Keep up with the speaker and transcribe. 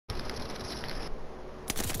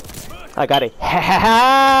I got it. Ha ha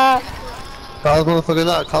ha! Call motherfuckers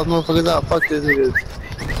out. Call motherfuckers out. Fuck this niggas.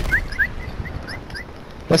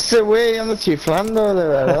 Este güey anda chiflando, de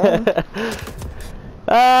verdad.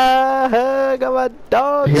 Ah, I got my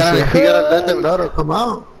dog. You gotta let them know to come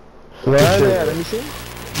out. Where are they at? Let me see.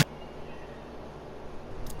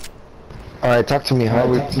 Alright, talk to me. How are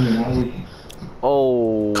we?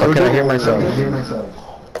 Oh. How can I hear myself?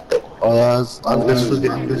 Oh, this was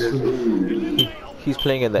getting this. He's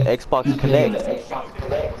playing in the Xbox Connect.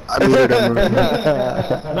 I muted him.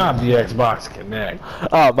 Not the Xbox Connect.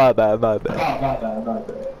 Oh, my bad, my bad.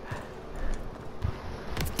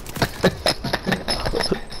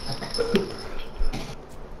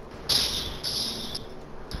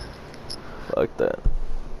 Fuck that.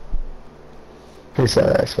 He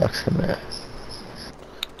said Xbox Connect.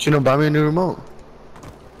 You know, buy me a new remote.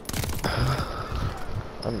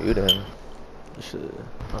 I'm muting him. You should.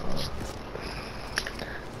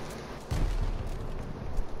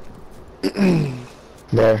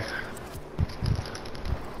 There.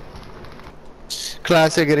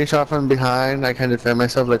 Classic, getting shot from behind. I can't defend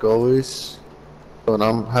myself like always. But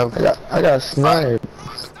I got sniped.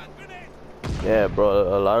 Yeah,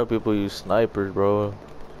 bro. A lot of people use snipers, bro,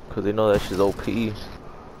 cause they know that shit's OP.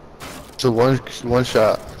 it's a one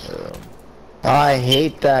shot. Yeah. I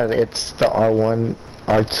hate that it's the R1,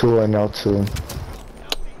 R2, and L2.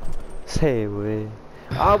 Say way.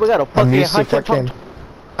 Ah, we got a fucking hunter truck.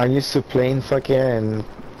 I'm used to playing fucking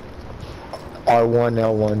R1,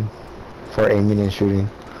 L1 for aiming and shooting.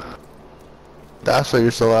 That's why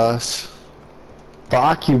you're so ass.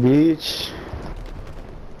 Fuck you, bitch.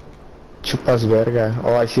 Chupas verga.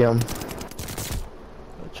 Oh, I see him.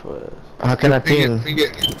 Which was How can I ping?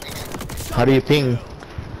 How do you ping?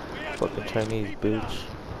 fucking Chinese bitch.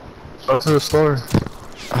 Go to the store.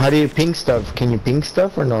 How do you ping stuff? Can you ping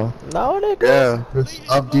stuff or no? No, nigga. Yeah, just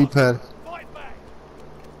up D-pad.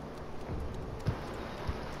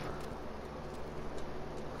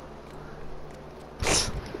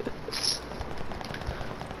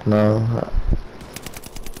 No.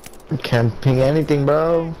 I can't ping anything,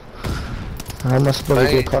 bro. How am I supposed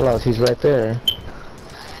to get callouts? He's right there.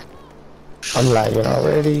 I'm lagging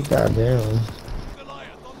already. Goddamn.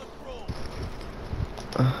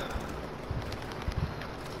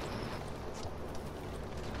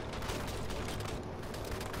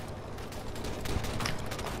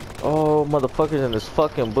 Oh, motherfuckers in this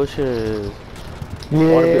fucking bushes.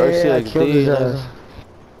 Yeah, Wanna be I killed his RCXD, ass.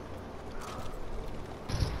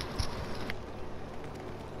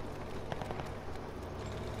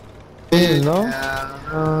 No?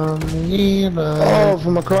 Oh,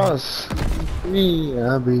 from across.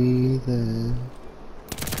 I'll be there.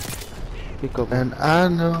 Pick up. And I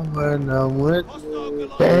know when I'm with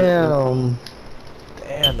you. Damn.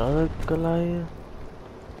 Damn, another Goliath.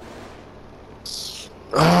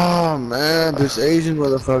 Oh man, this Asian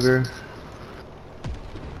motherfucker.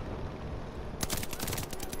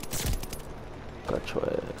 Got your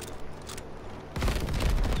ass.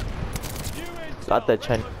 Got that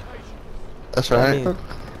Chinese. That's right.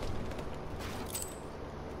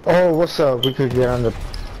 Oh, what's up? We could get on the...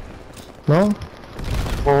 No?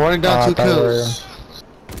 We're running down 2 I thought we were- kills.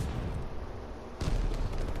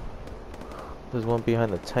 There's one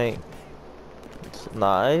behind the tank. It's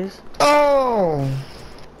nice. Oh!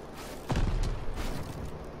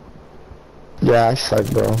 Yeah, I suck,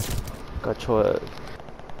 bro. Got your ass.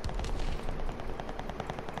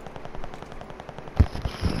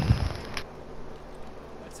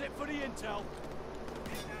 That's it for the intel.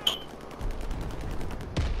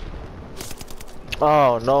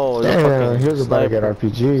 Oh no, there's a Damn, fucking he was about to get sniper,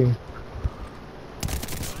 RPG.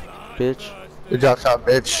 bitch. Good job, shot,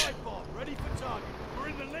 bitch. Ready for target. We're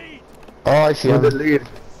in the lead. Oh, I see You're him. the lead.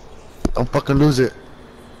 Don't fucking lose it.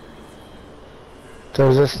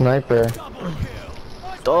 There's a sniper.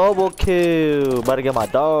 Double kill. About to get my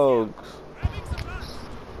dogs.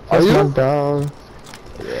 That's you? my dog.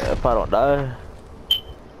 Yeah, if I don't die.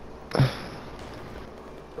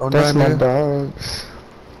 Don't That's die, my nigga. dogs.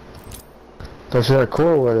 Those are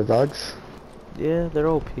cool, were the dogs? Yeah, they're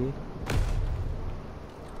OP.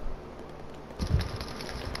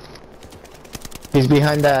 He's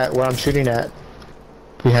behind that, where I'm shooting at.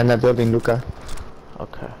 Behind that building, Luca.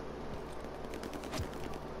 Okay.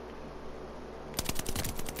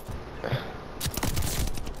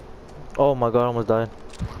 Oh my god, I almost died.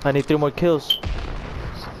 I need 3 more kills.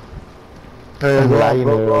 Hey, I'm bro, lagging a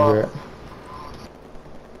bro, little bro.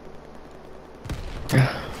 bit.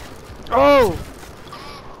 Oh!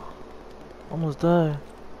 Almost died.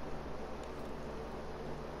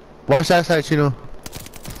 Watch that side, Chino.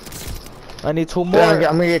 I need 2 more. Yeah,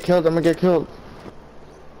 I'm gonna get killed, I'm gonna get killed.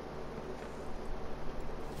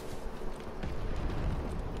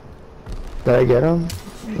 Did I get him?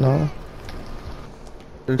 No.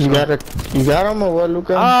 You got him or what,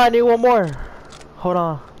 Luca? Ah, I need one more. Hold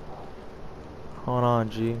on. Hold on,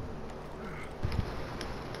 G.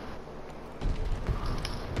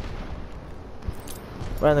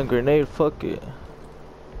 Random grenade, fuck it.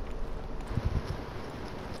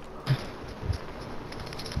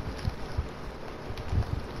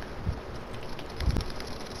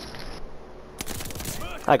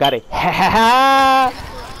 I got it. Ha ha ha!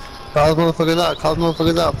 Call those motherfuckers out. Call those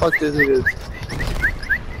motherfuckers out. Fuck this niggas.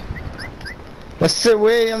 Ese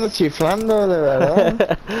güey anda chiflando, de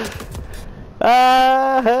verdad.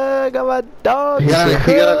 Ah, got my dog. You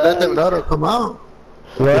gotta let them know to come out.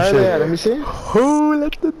 Right there, let me see. Who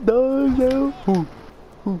let the dogs out? Who?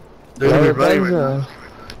 They're gonna be running right now.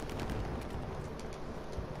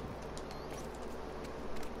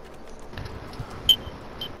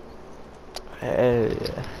 Hey.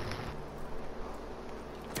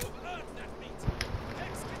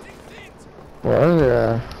 Well,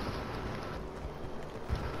 yeah.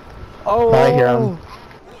 Oh, I hear him.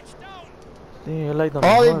 Damn, you like them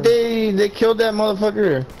Oh, hard. they killed that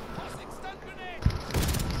motherfucker.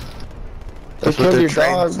 They That's what killed they're your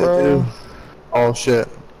trained dog, to bro. do. Oh shit.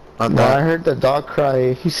 Not No, I that. heard the dog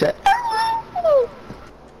cry. He said, I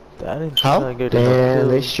didn't How? try to get damn, no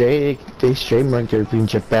they kills. straight murked your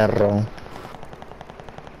pinche perro.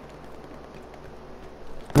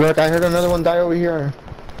 Look, I heard another one die over here.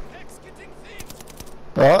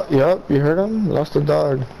 Oh, yep, you heard him? Lost the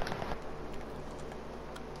dog.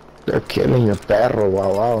 They're killing your perro,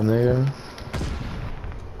 wow, wow, nigga.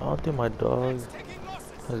 I don't think my dog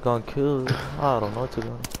has gone killed. I don't know what to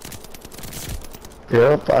do.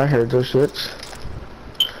 Yep, I heard those shits.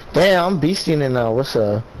 Damn, I'm beasting it now, what's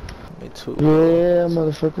up? Me too. Yeah,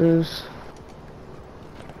 motherfuckers.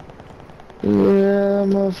 Yeah,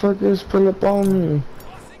 motherfuckers, pull up on me.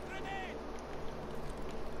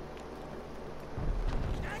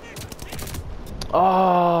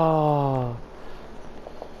 Oh,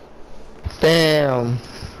 Damn.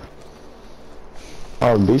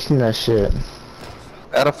 Oh, beasting that shit.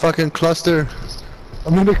 At a fucking cluster.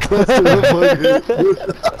 I'm in a cluster. Motherfucker.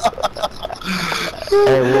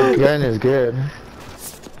 Hey, well, gun is good.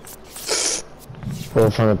 Well,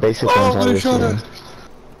 from the basic ones, Oh, shot obviously. it.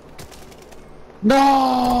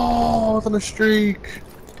 No, it's on a streak.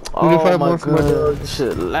 oh find my more for my god, dogs. this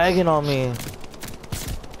shit lagging on me.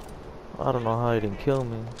 I don't know how he didn't kill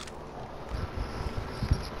me.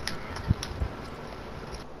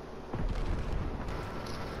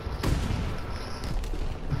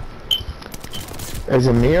 Is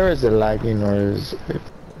it me or is it lagging or is it...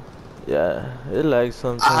 Yeah, it lags I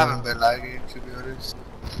sometimes. haven't been lagging, to be honest.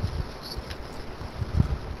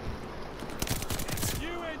 New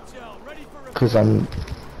intel, ready for a Cause I'm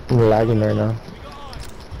lagging right now. We got eyes.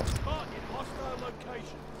 Marking hostile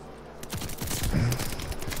locations.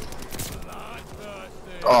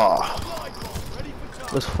 Bloodthirsty. Oh, Ready for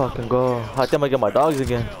target. Let's fucking go. I think I'm gonna get my dogs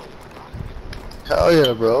again. hell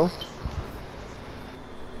yeah, bro.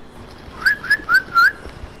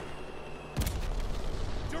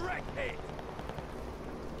 Direct hit.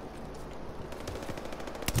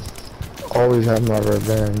 Always have my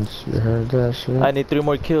revenge. You heard that shit? I need 3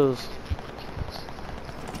 more kills.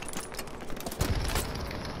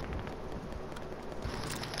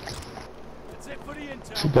 That's it for the You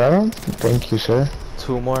intel. got him? Thank you, sir.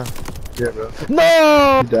 2 more. Yeah, bro.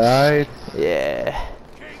 No! He died. Yeah,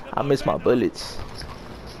 I missed my bullets.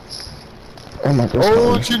 Oh my god.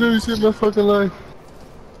 Oh, you didn't see my fucking life.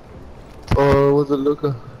 Or was it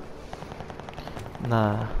Luca?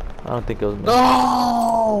 Nah, I don't think it was me.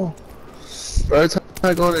 No! By the time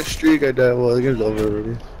I go on a streak, I died. Well, the game's over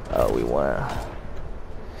already. Oh, we won.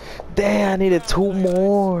 Damn, I needed 2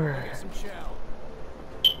 more. Some shell.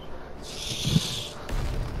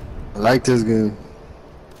 I like this game.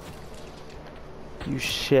 You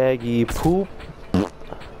shaggy poop.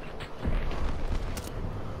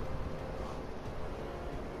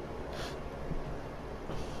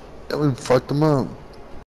 Yeah, we fucked them up.